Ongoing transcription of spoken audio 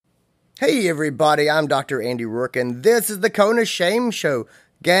Hey everybody, I'm Dr. Andy Rourke, and this is the Kona Shame Show.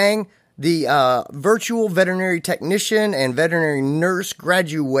 Gang, the virtual veterinary technician and veterinary nurse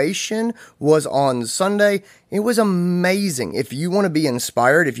graduation was on Sunday. It was amazing. If you want to be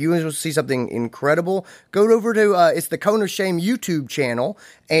inspired, if you want to see something incredible, go over to, it's the Kona Shame YouTube channel,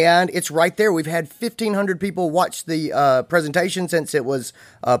 and it's right there. We've had 1,500 people watch the presentation since it was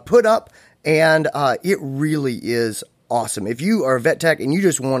put up, and it really is awesome. If you are a vet tech and you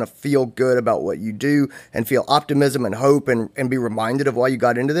just want to feel good about what you do and feel optimism and hope and be reminded of why you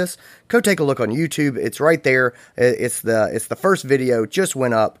got into this, go take a look on YouTube. It's right there. It's the first video, just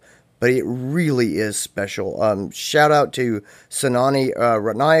went up, but it really is special. Shout out to Sanani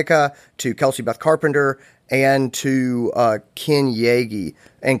Ratnayaka, to Kelsey Beth Carpenter, and to Ken Yagi.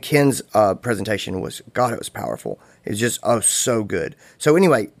 And Ken's presentation was, God, it was powerful. It was just, so good. So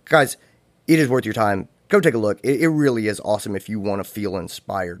anyway, guys, it is worth your time. Go take a look. It really is awesome if you want to feel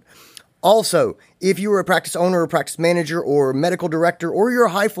inspired. Also, if you are a practice owner or practice manager or medical director, or you're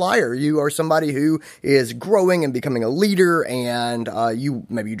a high flyer, you are somebody who is growing and becoming a leader, and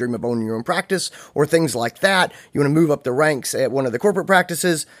maybe you dream of owning your own practice or things like that. You want to move up the ranks at one of the corporate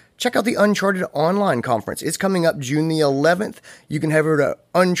practices. Check out the Uncharted Online Conference. It's coming up June the 11th. You can head over to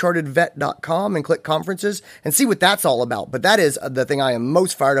unchartedvet.com and click conferences and see what that's all about. But that is the thing I am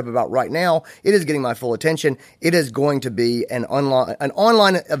most fired up about right now. It is getting my full attention. It is going to be an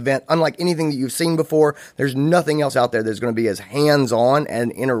online event unlike anything that you've seen before. There's nothing else out there that's going to be as hands-on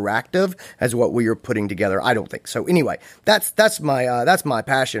and interactive as what we are putting together. I don't think so. Anyway, that's my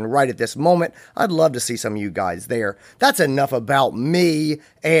passion right at this moment. I'd love to see some of you guys there. That's enough about me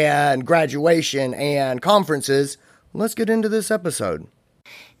and graduation and conferences. Let's get into this episode.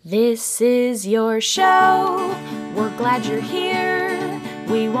 This is your show. We're glad you're here.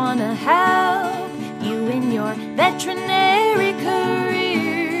 We want to help you in your veterinary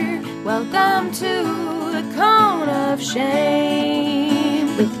career. Welcome to the Cone of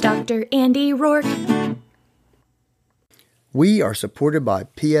Shame with Dr. Andy Rourke. We are supported by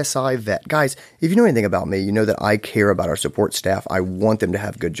PSI Vet. Guys, if you know anything about me, you know that I care about our support staff. I want them to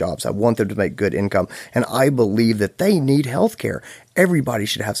have good jobs. I want them to make good income. And I believe that they need health care. Everybody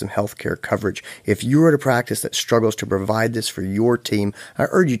should have some health care coverage. If you're at a practice that struggles to provide this for your team, I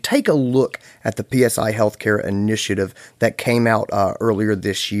urge you, take a look at the PSI Healthcare Initiative that came out earlier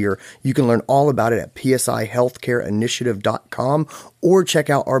this year. You can learn all about it at psihealthcareinitiative.com or check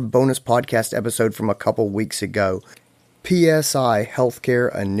out our bonus podcast episode from a couple weeks ago.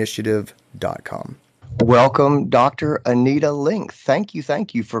 psihealthcareinitiative.com. Welcome, Dr. Anita Link. Thank you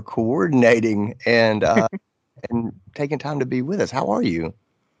for coordinating and taking time to be with us. How are you?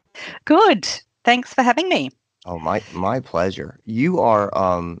 Good. Thanks for having me. Oh, my pleasure. You are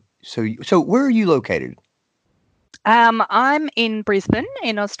so where are you located? I'm in Brisbane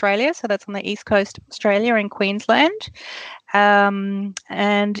in Australia, so that's on the east coast of Australia in Queensland.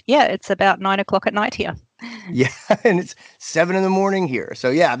 And yeah, it's about 9 o'clock at night here. Yeah, and it's 7 a.m. here.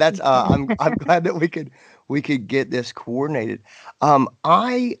 So yeah, that's I'm glad that we could get this coordinated.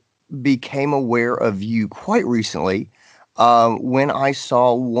 I became aware of you quite recently when I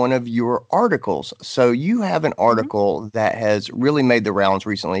saw one of your articles. So you have an article that has really made the rounds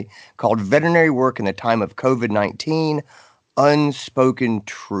recently called "Veterinary Work in the Time of COVID-19: Unspoken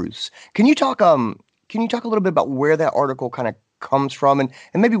Truths." Can you talk a little bit about where that article kind of comes from and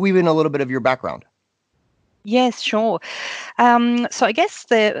maybe weave in a little bit of your background? Yes, sure. So I guess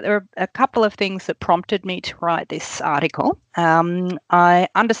there are a couple of things that prompted me to write this article. I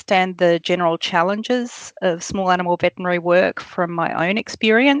understand the general challenges of small animal veterinary work from my own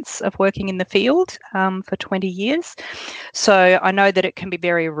experience of working in the field for 20 years. So I know that it can be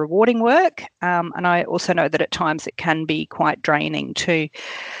very rewarding work, and I also know that at times it can be quite draining too.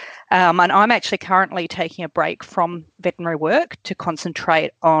 And I'm actually currently taking a break from veterinary work to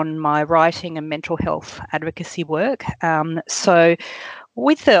concentrate on my writing and mental health advocacy work. So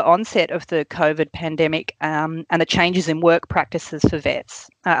with the onset of the COVID pandemic and the changes in work practices for vets,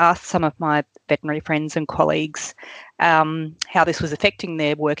 I asked some of my veterinary friends and colleagues how this was affecting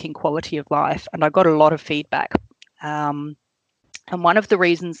their working quality of life, and I got a lot of feedback. And one of the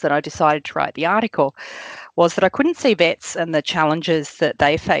reasons that I decided to write the article was that I couldn't see vets and the challenges that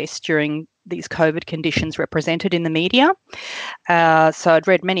they faced during these COVID conditions represented in the media. So I'd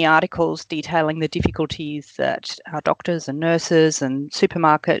read many articles detailing the difficulties that our doctors and nurses and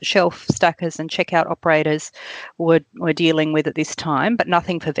supermarket shelf stackers and checkout operators were dealing with at this time, but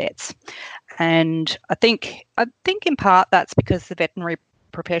nothing for vets. And I think in part that's because the veterinary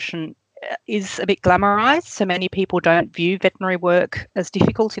profession is a bit glamorized. So many people don't view veterinary work as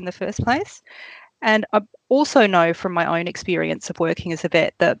difficult in the first place. And I also know from my own experience of working as a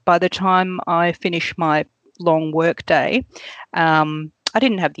vet that by the time I finish my long work day, I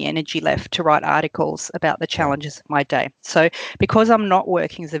didn't have the energy left to write articles about the challenges of my day. So because I'm not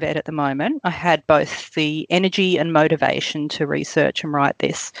working as a vet at the moment, I had both the energy and motivation to research and write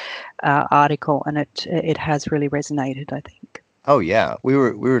this article, and it has really resonated, I think. Oh yeah, we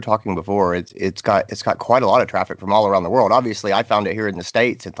were talking before. It's got quite a lot of traffic from all around the world. Obviously, I found it here in the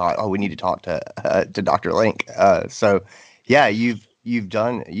States and thought, oh, we need to talk to Dr. Link. So yeah, you've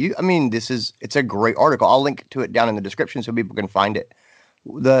done you. I mean, it's a great article. I'll link to it down in the description so people can find it.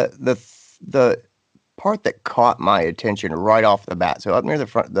 The part that caught my attention right off the bat. So up near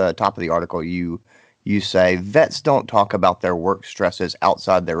the top of the article, you say vets don't talk about their work stresses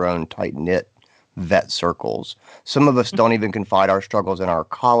outside their own tight-knit vet circles. Some of us don't even confide our struggles in our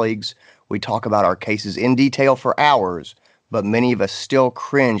colleagues. We talk about our cases in detail for hours, but many of us still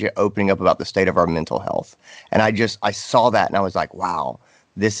cringe at opening up about the state of our mental health. And I saw that and I was like, wow,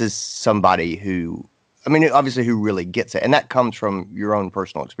 this is somebody who, I mean, obviously who really gets it. And that comes from your own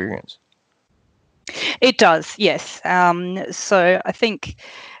personal experience. It does, yes. So I think,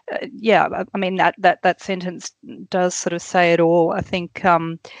 I mean, that sentence does sort of say it all. I think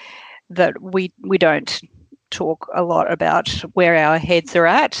that we don't talk a lot about where our heads are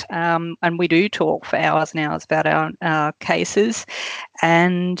at, and we do talk for hours and hours about our cases.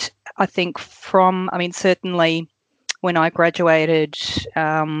 And I think certainly when I graduated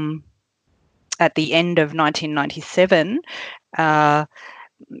at the end of 1997,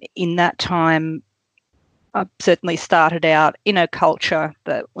 in that time, I certainly started out in a culture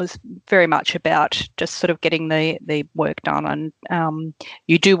that was very much about just sort of getting the work done, and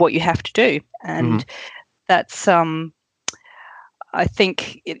you do what you have to do. And that's, I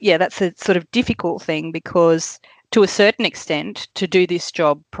think, that's a sort of difficult thing because to a certain extent, to do this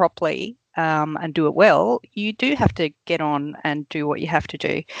job properly and do it well, you do have to get on and do what you have to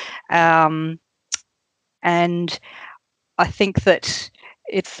do. And I think that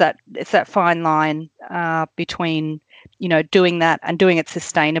it's that fine line between, doing that and doing it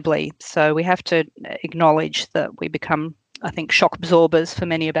sustainably. So we have to acknowledge that we become, I think, shock absorbers for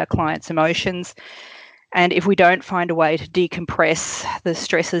many of our clients' emotions. And if we don't find a way to decompress the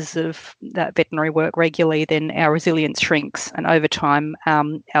stresses of that veterinary work regularly, then our resilience shrinks. And over time,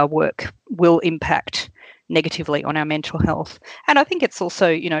 our work will impact negatively on our mental health. And I think it's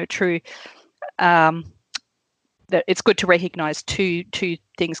also, true that it's good to recognise two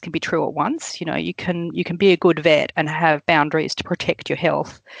things can be true at once. You can be a good vet and have boundaries to protect your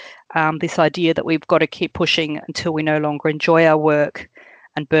health. This idea that we've got to keep pushing until we no longer enjoy our work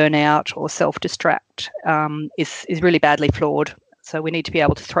and burn out or self-distract is really badly flawed. So we need to be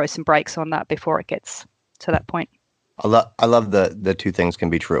able to throw some brakes on that before it gets to that point. I love the two things can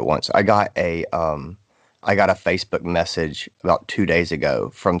be true at once. I got a Facebook message about 2 days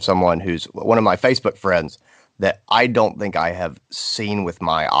ago from someone who's one of my Facebook friends that I don't think I have seen with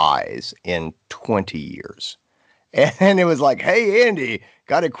my eyes in 20 years. And it was like, hey, Andy,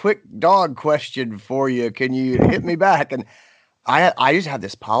 got a quick dog question for you. Can you hit me back? And I just have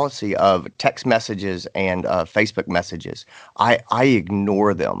this policy of text messages and Facebook messages. I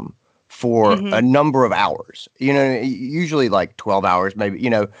ignore them for a number of hours, usually like 12 hours, maybe,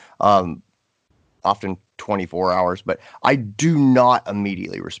 often 24 hours, but I do not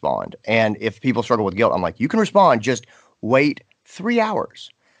immediately respond. And if people struggle with guilt, I'm like, you can respond, just wait 3 hours.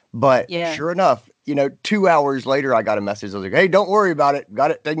 But sure enough, 2 hours later, I got a message. I was like, hey, don't worry about it.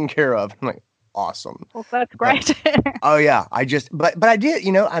 Got it taken care of. I'm like, awesome. Well, that's great. Oh yeah. But I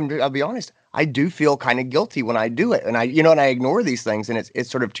did, I'll be honest. I do feel kind of guilty when I do it. And and I ignore these things. And it's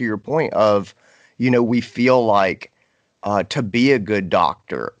sort of to your point of, we feel like, to be a good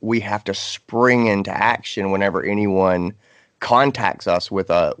doctor, we have to spring into action whenever anyone contacts us with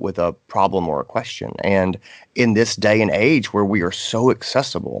a problem or a question. And in this day and age where we are so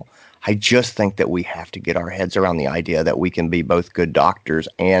accessible, I just think that we have to get our heads around the idea that we can be both good doctors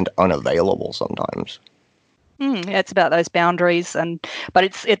and unavailable sometimes. It's about those boundaries, but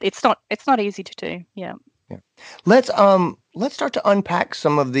it's not easy to do. Yeah. Let's start to unpack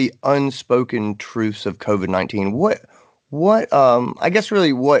some of the unspoken truths of COVID-19. What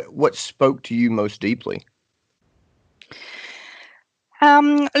spoke to you most deeply?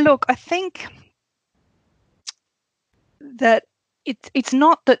 Look, I think that it's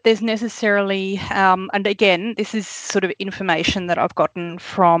not that there's necessarily, and again, this is sort of information that I've gotten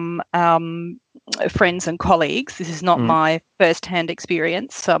from friends and colleagues. This is not my first-hand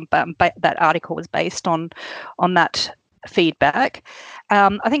experience. But that article was based on that feedback.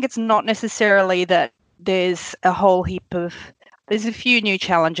 I think it's not necessarily that there's a whole heap of there's a few new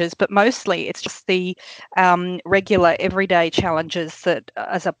challenges, but mostly it's just the regular everyday challenges that,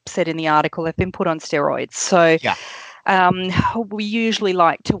 as I said in the article, have been put on steroids. So Yeah. we usually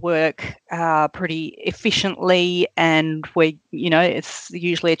like to work pretty efficiently, and it's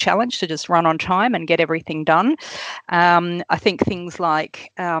usually a challenge to just run on time and get everything done. I think things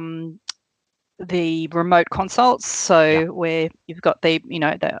like the remote consults, so where you've got the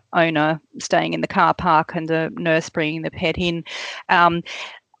owner staying in the car park and the nurse bringing the pet in.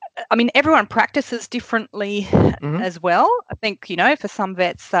 Everyone practices differently as well. I think, for some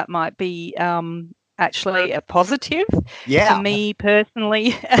vets that might be actually a positive. Yeah. For me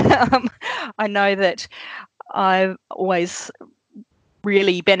personally, I know that I've always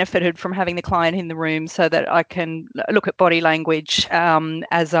really benefited from having the client in the room so that I can look at body language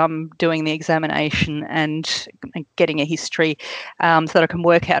as I'm doing the examination and getting a history, so that I can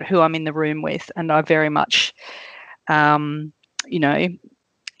work out who I'm in the room with. And I very much,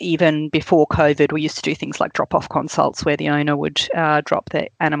 even before COVID, we used to do things like drop-off consults where the owner would drop the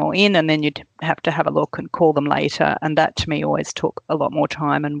animal in, and then you'd have to have a look and call them later. And that, to me, always took a lot more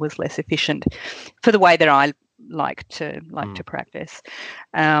time and was less efficient for the way that I like to practice.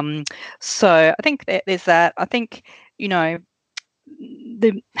 So I think there's that. I think,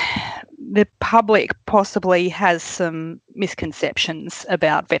 the public possibly has some misconceptions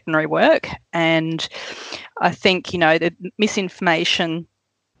about veterinary work, and I think, the misinformation,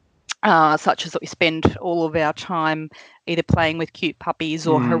 such as that we spend all of our time either playing with cute puppies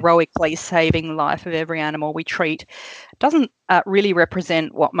or heroically saving the life of every animal we treat, doesn't really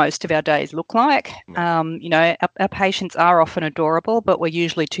represent what most of our days look like. No. Our patients are often adorable, but we're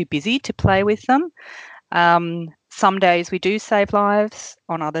usually too busy to play with them. Some days we do save lives,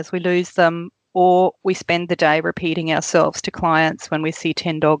 on others we lose them, or we spend the day repeating ourselves to clients when we see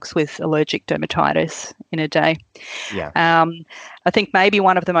 10 dogs with allergic dermatitis in a day. Yeah. I think maybe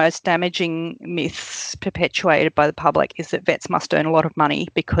one of the most damaging myths perpetuated by the public is that vets must earn a lot of money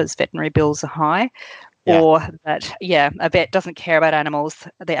because veterinary bills are high. Yeah. Or that, a vet doesn't care about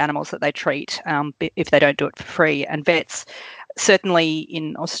the animals that they treat, if they don't do it for free. And vets, certainly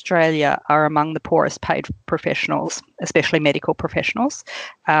in Australia, are among the poorest paid professionals, especially medical professionals,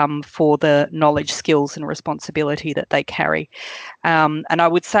 for the knowledge, skills and responsibility that they carry. And I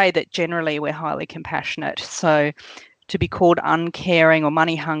would say that generally we're highly compassionate. So to be called uncaring or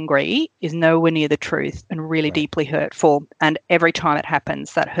money hungry is nowhere near the truth and really deeply hurtful. And every time it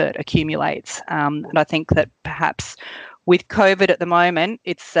happens, that hurt accumulates. And I think that perhaps with COVID at the moment,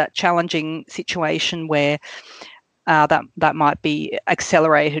 it's a challenging situation where that might be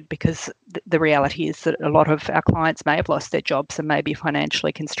accelerated because the reality is that a lot of our clients may have lost their jobs and may be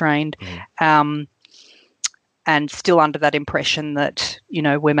financially constrained, and still under that impression that,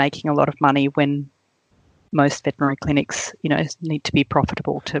 we're making a lot of money when most veterinary clinics, need to be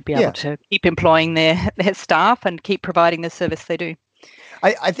profitable to be able to keep employing their staff and keep providing the service they do.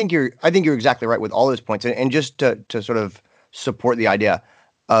 I think you're exactly right with all those points, and just to sort of support the idea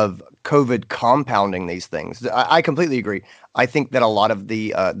of COVID compounding these things, I completely agree. I think that a lot of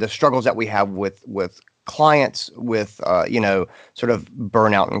the struggles that we have with clients, with sort of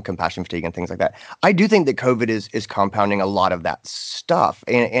burnout and compassion fatigue and things like that, I do think that COVID is compounding a lot of that stuff.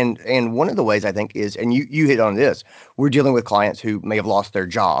 And one of the ways I think is, and you hit on this, we're dealing with clients who may have lost their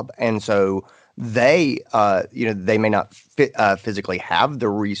job, and so they may not physically have the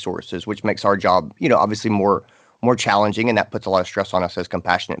resources, which makes our job obviously more challenging, and that puts a lot of stress on us as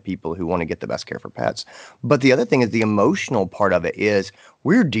compassionate people who want to get the best care for pets. But the other thing is the emotional part of it is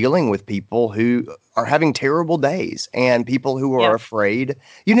we're dealing with people who are having terrible days and people who are afraid,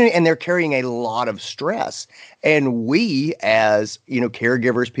 and they're carrying a lot of stress. And we, as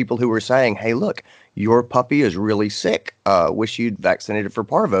caregivers, people who are saying, hey, look, your puppy is really sick. Wish you'd vaccinated for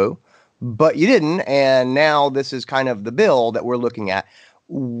parvo, but you didn't. And now this is kind of the bill that we're looking at.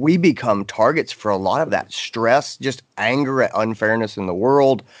 We become targets for a lot of that stress, just anger at unfairness in the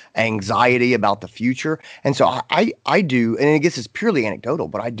world, anxiety about the future. And so I do, and I guess it's purely anecdotal,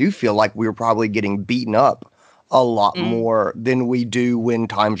 but I do feel like we're probably getting beaten up a lot more than we do when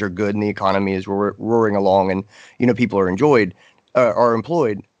times are good and the economy is roaring along and, people are employed.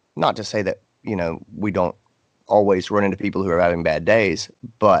 Not to say that, we don't always run into people who are having bad days,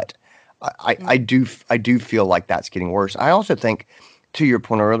 but I do feel like that's getting worse. I also think, to your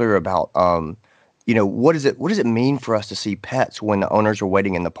point earlier about, what does it mean for us to see pets when the owners are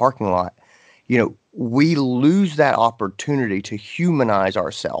waiting in the parking lot? We lose that opportunity to humanize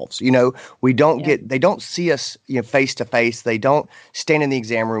ourselves. We don't they don't see us, face to face. They don't stand in the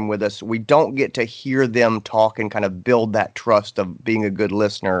exam room with us. We don't get to hear them talk and kind of build that trust of being a good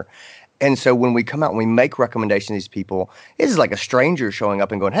listener. And so when we come out and we make recommendations to these people, this is like a stranger showing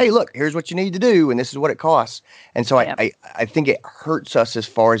up and going, hey, look, here's what you need to do, and this is what it costs. And so I think it hurts us as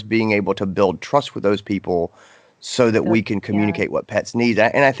far as being able to build trust with those people so that we can communicate what pets need.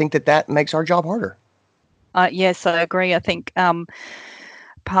 And I think that makes our job harder. Yes, I agree. I think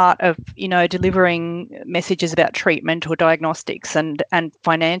part of delivering messages about treatment or diagnostics and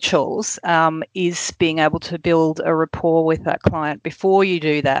financials is being able to build a rapport with that client before you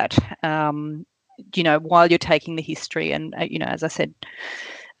do that. While you're taking the history, and as I said,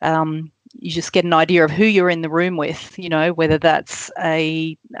 you just get an idea of who you're in the room with. Whether that's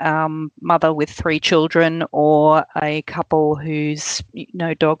a mother with 3 children or a couple whose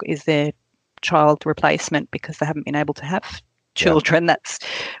dog is their child replacement because they haven't been able to have children.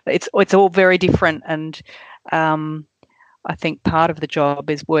 It's all very different, and I think part of the job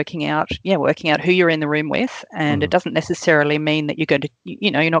is working out who you're in the room with, and it doesn't necessarily mean that you're going to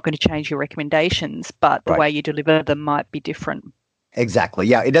you're not going to change your recommendations, but the way you deliver them might be different. Exactly.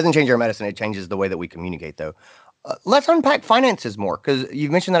 Yeah, it doesn't change our medicine. It changes the way that we communicate, though. Let's unpack finances more, because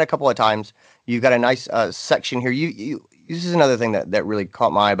you've mentioned that a couple of times. You've got a nice section here. This is another thing that really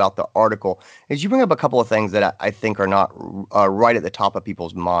caught my eye about the article, is you bring up a couple of things that I think are not right at the top of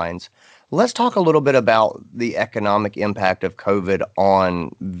people's minds. Let's talk a little bit about the economic impact of COVID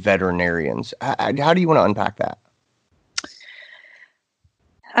on veterinarians. How do you want to unpack that?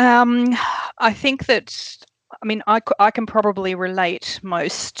 I think that, I can probably relate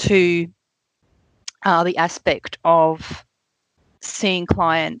most to the aspect of seeing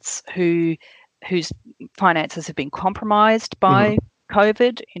clients whose finances have been compromised by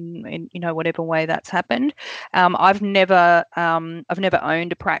COVID in whatever way that's happened. I've never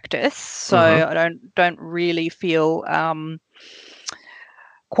owned a practice, so I don't really feel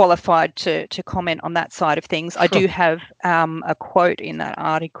qualified to comment on that side of things. Sure. I do have a quote in that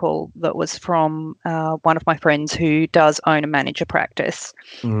article that was from one of my friends who does own and manage a practice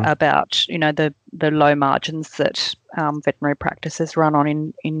about the low margins that veterinary practices run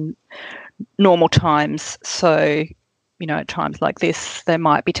on in normal times. So at times like this, they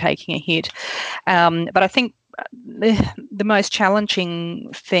might be taking a hit. But I think the most challenging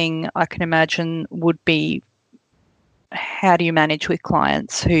thing I can imagine would be, how do you manage with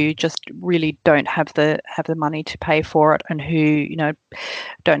clients who just really don't have the money to pay for it, and who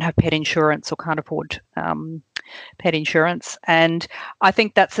don't have pet insurance or can't afford pet insurance? And I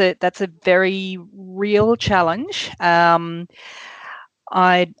think that's a very real challenge.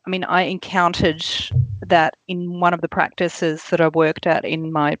 I encountered that in one of the practices that I worked at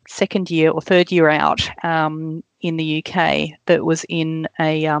in my second year or third year out in the UK, that was in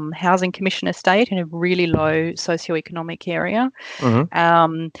a housing commission estate in a really low socioeconomic area.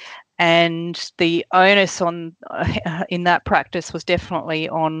 And the onus on in that practice was definitely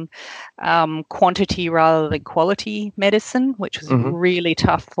on quantity rather than quality medicine, which was really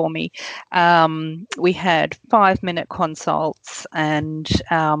tough for me. We had 5-minute consults and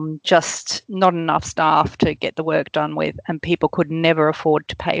just not enough staff to get the work done with, and people could never afford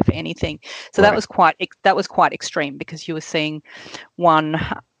to pay for anything. So that was quite extreme, because you were seeing one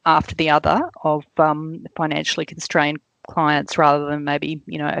after the other of financially constrained clients, rather than maybe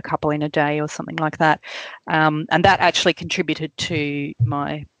a couple in a day or something like that, and that actually contributed to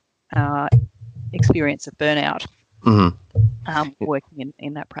my experience of burnout working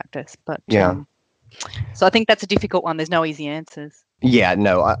in that practice. But so I think that's a difficult one. There's no easy answers. Yeah,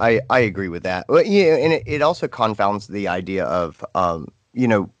 no, I agree with that. Well, and it also confounds the idea of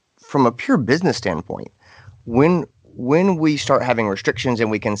from a pure business standpoint, when we start having restrictions and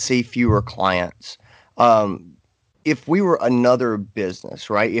we can see fewer clients, if we were another business,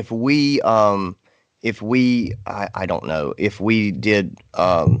 right? If we I don't know, if we did,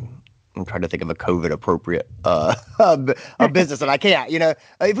 I'm trying to think of a COVID appropriate a business, and I can't,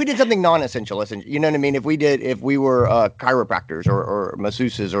 if we did something non-essential, you know what I mean? If we were chiropractors or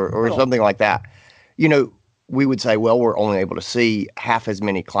masseuses or something like that, we would say, well, we're only able to see half as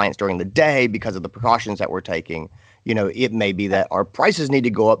many clients during the day because of the precautions that we're taking. It may be that our prices need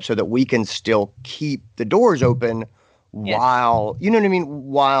to go up so that we can still keep the doors open while,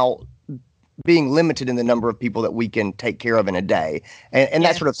 while being limited in the number of people that we can take care of in a day. And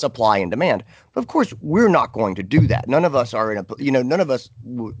that sort of supply and demand. But of course, we're not going to do that. None of us are none of us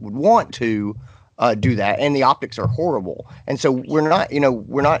would want to do that. And the optics are horrible. And so we're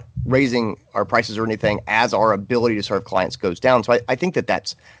not raising our prices or anything as our ability to serve clients goes down. So I think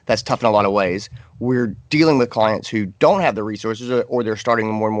that's tough in a lot of ways. We're dealing with clients who don't have the resources, or they're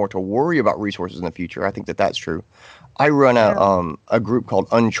starting more and more to worry about resources in the future. I think that's true. I run a group called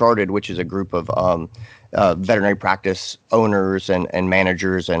Uncharted, which is a group of veterinary practice owners and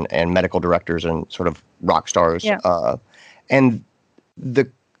managers and medical directors and sort of rock stars. Yeah. And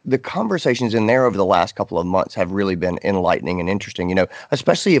the conversations in there over the last couple of months have really been enlightening and interesting,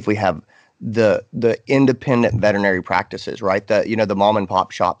 especially if we have the independent veterinary practices, right? The mom and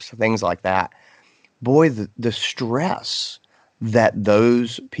pop shops, things like that. Boy, the stress that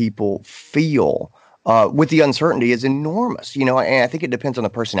those people feel with the uncertainty is enormous, and I think it depends on the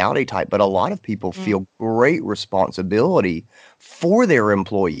personality type, but a lot of people feel great responsibility for their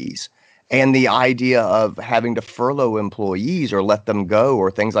employees. And the idea of having to furlough employees or let them go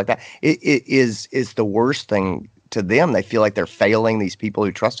or things like that, it is the worst thing to them. They feel like they're failing these people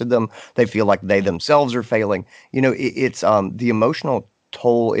who trusted them. They feel like they themselves are failing. It's the emotional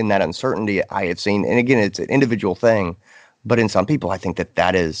toll in that uncertainty I have seen. And again, it's an individual thing, but in some people, I think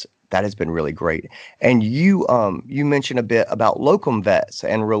that has been really great. And you mentioned a bit about locum vets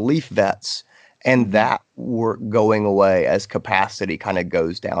and relief vets, and that work going away as capacity kind of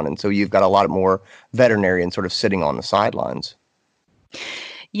goes down. And so you've got a lot more veterinarians sort of sitting on the sidelines.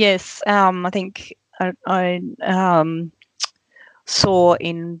 Yes, I think I saw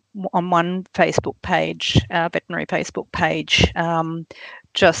on one Facebook page, veterinary Facebook page,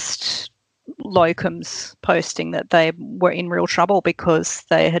 just locums posting that they were in real trouble because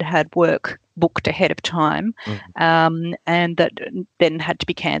they had work booked ahead of time, and that then had to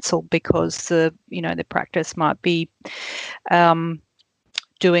be cancelled because the practice might be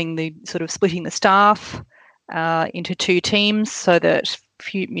doing the sort of splitting the staff into two teams so that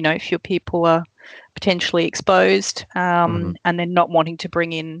fewer people are potentially exposed, and then not wanting to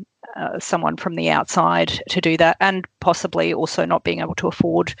bring in someone from the outside to do that, and possibly also not being able to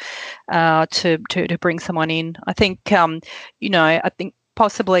afford to bring someone in. I think I think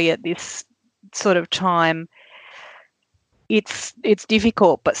possibly at this sort of time it's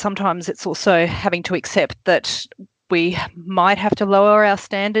difficult, but sometimes it's also having to accept that we might have to lower our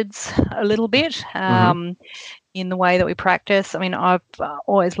standards a little bit in the way that we practice. I mean, I've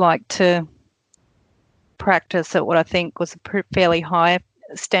always liked to practice at what I think was a fairly high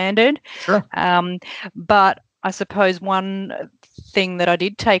standard. Sure. But I suppose one thing that I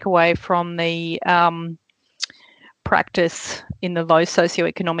did take away from the practice in the low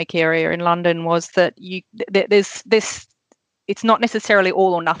socioeconomic area in London was that there's this. It's not necessarily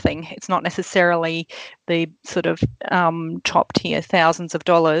all or nothing. It's not necessarily the sort of top tier thousands of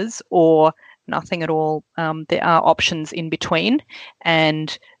dollars or nothing at all. There are options in between,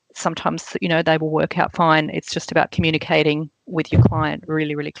 and sometimes they will work out fine. It's just about communicating with your client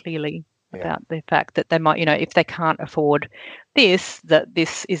really, really clearly about the fact that they might, if they can't afford this, that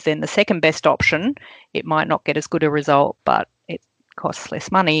this is then the second best option. It might not get as good a result, but it costs less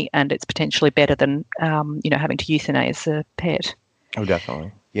money and it's potentially better than having to euthanize a pet. Oh,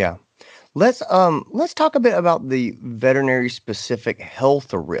 definitely. Yeah. Let's talk a bit about the veterinary specific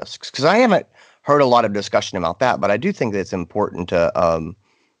health risks, because I haven't heard a lot of discussion about that, but I do think that it's important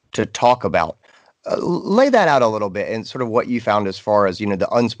to talk about. Lay that out a little bit and sort of what you found as far as, the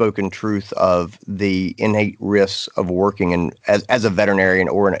unspoken truth of the innate risks of working as a veterinarian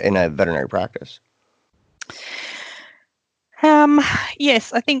or in a veterinary practice.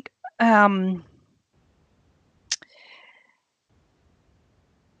 Yes, I think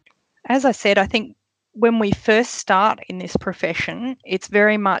as I said, I think when we first start in this profession, it's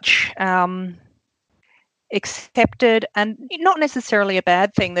very much accepted, and not necessarily a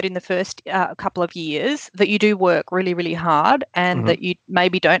bad thing, that in the first couple of years that you do work really, really hard and that you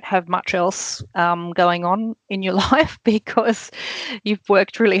maybe don't have much else going on in your life because you've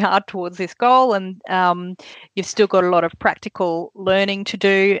worked really hard towards this goal, and you've still got a lot of practical learning to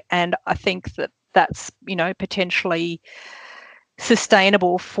do. And I think that that's, potentially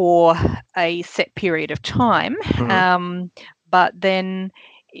sustainable for a set period of time. But then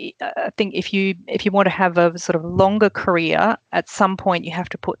I think if you want to have a sort of longer career, at some point you have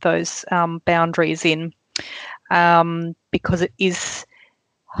to put those boundaries in, because it is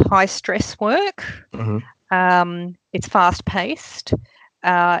high stress work. It's fast paced.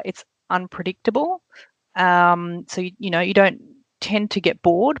 It's unpredictable. So you don't tend to get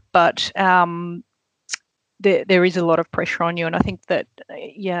bored, but there is a lot of pressure on you. And I think that,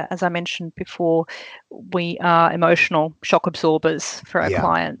 as I mentioned before, we are emotional shock absorbers for our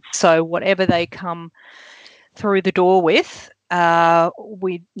clients. So whatever they come through the door with,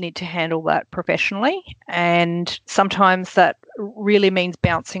 we need to handle that professionally. And sometimes that really means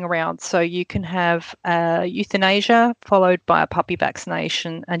bouncing around. So you can have euthanasia followed by a puppy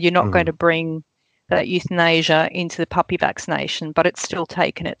vaccination, and you're not going to bring that euthanasia into the puppy vaccination, but it's still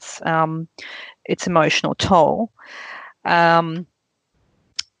taken its emotional toll. I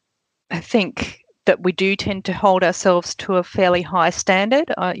think that we do tend to hold ourselves to a fairly high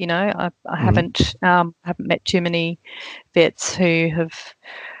standard. I haven't met too many vets who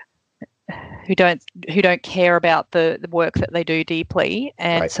don't care about the work that they do deeply,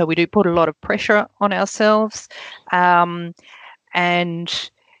 and Right. so we do put a lot of pressure on ourselves, and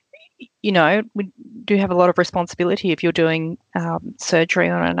we do have a lot of responsibility. If you're doing surgery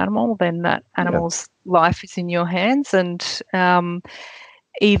on an animal, then that animal's life is in your hands, and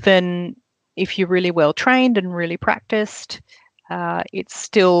even if you're really well trained and really practiced, it's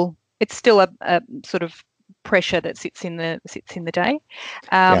still a sort of pressure that sits in the day.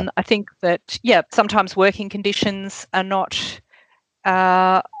 I think that sometimes working conditions are not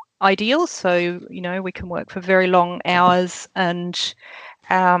ideal, so we can work for very long hours and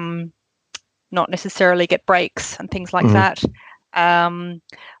not necessarily get breaks and things like that. I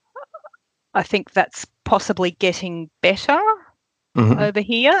think that's possibly getting better over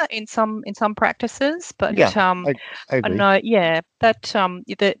here in some practices, but I agree. know,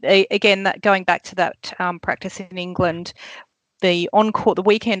 again, that going back to that practice in England, the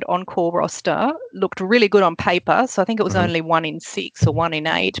weekend on-call roster looked really good on paper. So I think it was only 1 in 6 or 1 in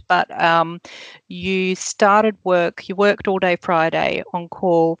 8, but you worked all day Friday,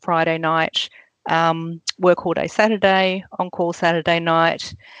 on-call Friday night, work all day Saturday, on-call Saturday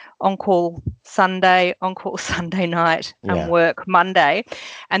night, on-call Sunday night, and work Monday.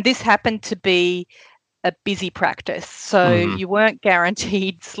 And this happened to be a busy practice. So you weren't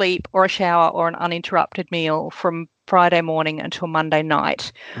guaranteed sleep or a shower or an uninterrupted meal from Friday morning until Monday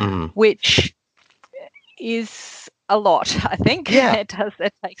night, which is a lot, I think. Yeah. It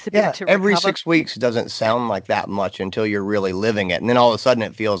takes a bit to recover. Every 6 weeks doesn't sound like that much until you're really living it. And then all of a sudden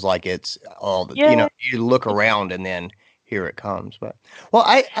it feels like it's you look around and then here it comes. But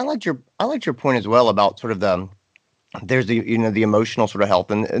I liked your point as well about sort of there's the emotional sort of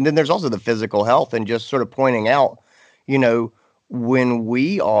health, and then there's also the physical health, and just sort of pointing out, when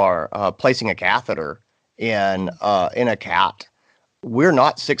we are placing a catheter in a cat, we're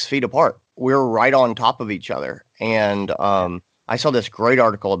not 6 feet apart. We're right on top of each other. And I saw this great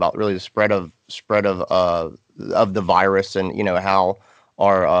article about really the spread of the virus, and how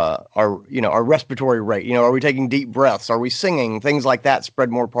our respiratory rate, are we taking deep breaths? Are we singing? Things like that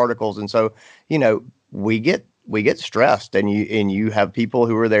spread more particles. And so, we get stressed, and you have people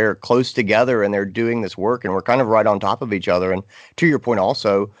who are there close together and they're doing this work, and we're kind of right on top of each other. And to your point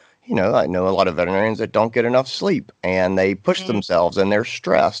also, I know a lot of veterinarians that don't get enough sleep, and they push themselves, and they're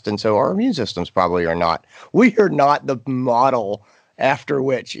stressed. And so our immune systems probably we are not the model after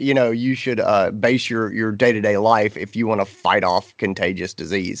which, you should base your day-to-day life if you want to fight off contagious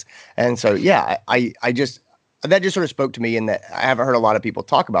disease. And so, I just, that just sort of spoke to me, in that I haven't heard a lot of people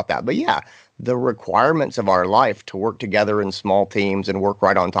talk about that. But the requirements of our life to work together in small teams and work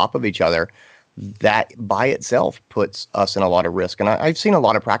right on top of each other, that by itself puts us in a lot of risk. And I've seen a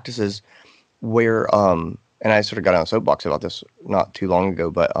lot of practices where, and I sort of got on a soapbox about this not too long ago,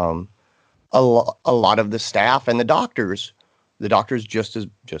 but a lot of the staff and the doctors just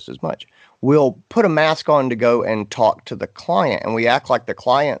as much, will put a mask on to go and talk to the client. And we act like the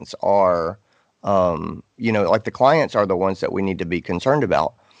clients are, like the clients are the ones that we need to be concerned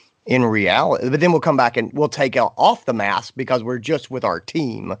about in reality. But then we'll come back and we'll take off the mask because we're just with our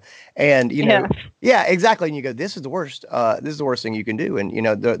team. And, exactly. And you go, this is the worst. This is the worst thing you can do. And,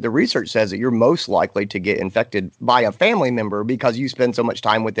 the research says that you're most likely to get infected by a family member because you spend so much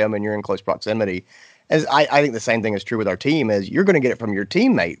time with them and you're in close proximity. As I think the same thing is true with our team, is you're going to get it from your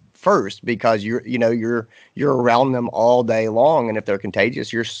teammate first, because you're around them all day long. And if they're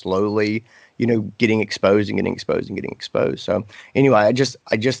contagious, you're slowly, getting exposed and getting exposed and getting exposed. So anyway, I just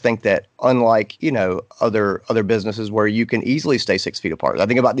think that unlike, other businesses where you can easily stay 6 feet apart. I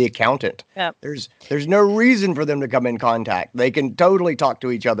think about the accountant. Yep. There's no reason for them to come in contact. They can totally talk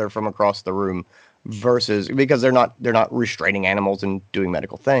to each other from across the room, versus because they're not restraining animals and doing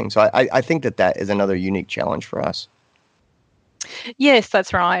medical things. So I think that is another unique challenge for us. Yes,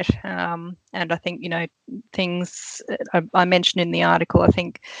 that's right. And I think, things I mentioned in the article, I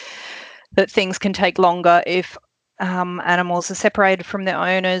think that things can take longer if animals are separated from their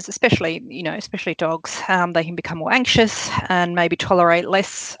owners, especially dogs. They can become more anxious and maybe tolerate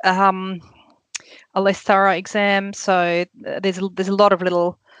less a less thorough exam. So there's a lot of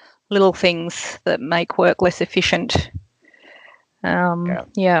little things that make work less efficient.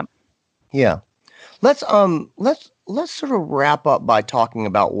 Yeah. Let's sort of wrap up by talking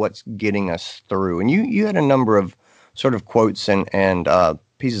about what's getting us through. And you had a number of sort of quotes and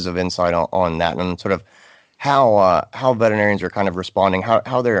pieces of insight on that, and sort of how veterinarians are kind of responding,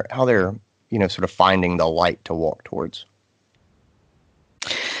 how they're sort of finding the light to walk towards.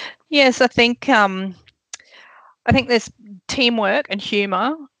 Yes, I think there's teamwork and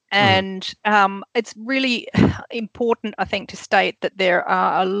humour, and it's really important, I think, to state that there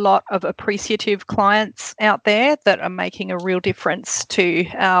are a lot of appreciative clients out there that are making a real difference to,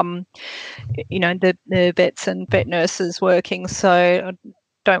 the vets and vet nurses working. So I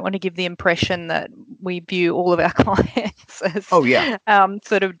don't want to give the impression that we view all of our clients as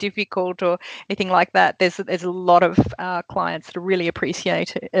sort of difficult or anything like that. There's a lot of clients that are really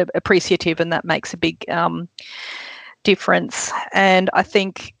appreciative, and that makes a big difference. And I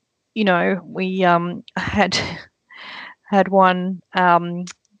think, we had one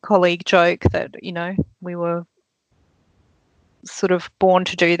colleague joke that, we were sort of born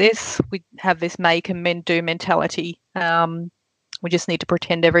to do this. We have this make and men do mentality. We just need to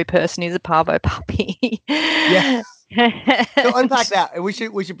pretend every person is a parvo puppy. Yeah. So unpack that. We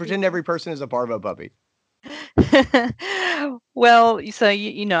should pretend every person is a parvo puppy. Well, so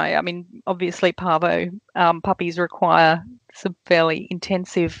I mean, obviously parvo puppies require some fairly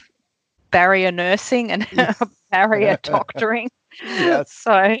intensive barrier nursing and barrier doctoring. Yes.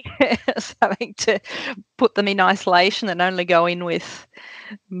 So having to put them in isolation and only go in with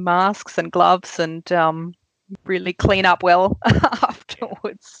masks and gloves and really clean up well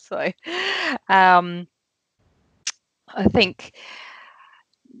afterwards. So I think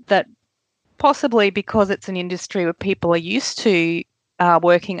that possibly because it's an industry where people are used to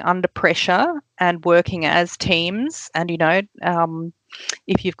working under pressure and working as teams, and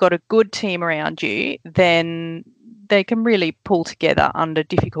if you've got a good team around you, then they can really pull together under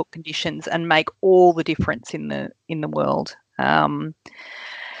difficult conditions and make all the difference in the world.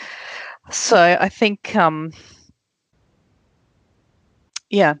 So I think, I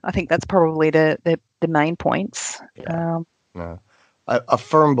think that's probably the main points. Yeah. A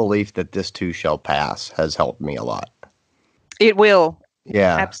firm belief that this too shall pass has helped me a lot. It will.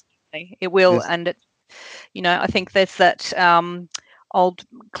 Yeah. Absolutely. It will. And, I think there's that old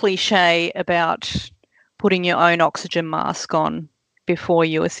cliche about putting your own oxygen mask on before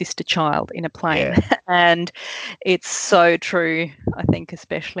you assist a child in a plane. Yeah. And it's so true, I think,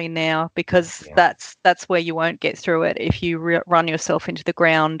 especially now, because that's where you won't get through it. If you run yourself into the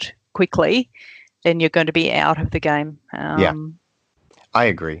ground quickly, then you're going to be out of the game. I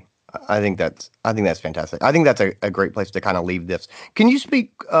agree. I think that's fantastic. I think that's a great place to kind of leave this. Can you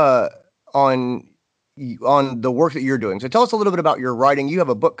speak on the work that you're doing? So tell us a little bit about your writing. You have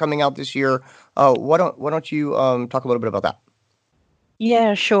a book coming out this year. Why don't you talk a little bit about that?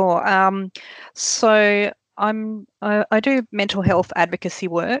 Yeah, sure. So I do mental health advocacy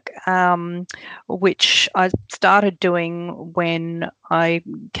work, which I started doing when I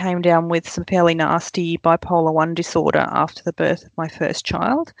came down with some fairly nasty bipolar 1 disorder after the birth of my first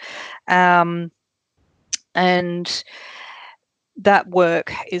child. And that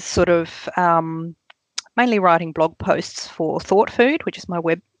work is sort of mainly writing blog posts for Thought Food, which is my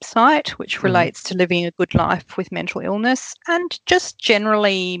website, which relates to living a good life with mental illness and just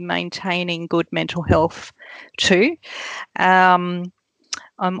generally maintaining good mental health too. I'm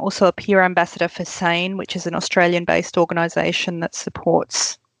also a peer ambassador for SANE, which is an Australian-based organisation that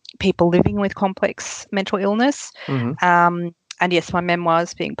supports people living with complex mental illness. And yes, my memoir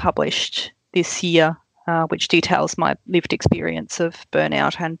is being published this year, which details my lived experience of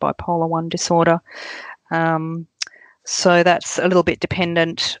burnout and bipolar 1 disorder. So that's a little bit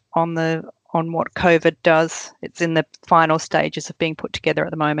dependent on what COVID does. It's in the final stages of being put together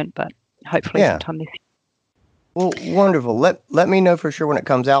at the moment, but hopefully sometime this year. Well, wonderful. Let me know for sure when it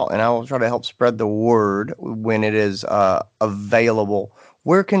comes out, and I will try to help spread the word when it is available.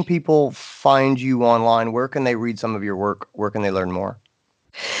 Where can people find you online? Where can they read some of your work? Where can they learn more?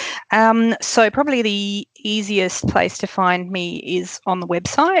 So probably the easiest place to find me is on the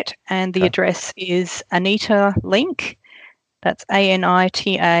website, and the address is Anita Link. That's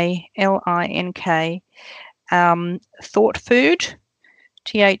ANITALINK. Thought Food,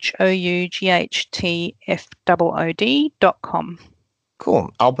 THOUGHTFOOD.com.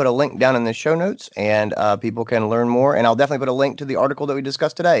 Cool. I'll put a link down in the show notes, and people can learn more. And I'll definitely put a link to the article that we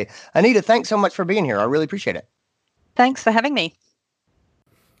discussed today. Anita, thanks so much for being here. I really appreciate it. Thanks for having me.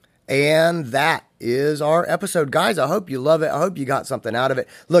 And that is our episode. Guys, I hope you love it. I hope you got something out of it.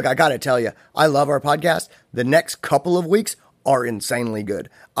 Look, I got to tell you, I love our podcast. The next couple of weeks are insanely good.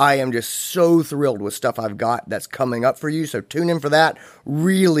 I am just so thrilled with stuff I've got that's coming up for you. So tune in for that.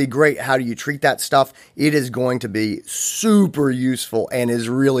 Really great. How do you treat that stuff? It is going to be super useful and is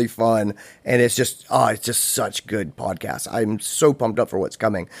really fun. And it's just such good podcast. I'm so pumped up for what's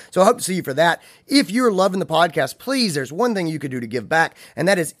coming. So I hope to see you for that. If you're loving the podcast, please, there's one thing you could do to give back, and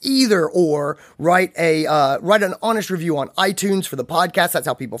that is either or write an honest review on iTunes for the podcast. That's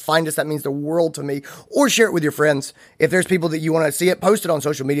how people find us. That means the world to me. Or share it with your friends. If there's people that you want to see it, post it on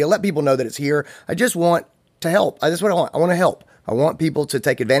social media. Let people know that it's here. I just want to help. That's what I want. I want to help. I want people to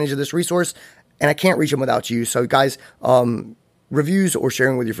take advantage of this resource, and I can't reach them without you. So guys, reviews or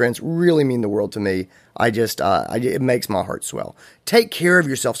sharing with your friends really mean the world to me. It makes my heart swell. Take care of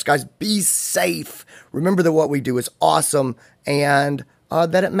yourselves, guys. Be safe. Remember that what we do is awesome and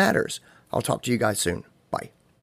that it matters. I'll talk to you guys soon.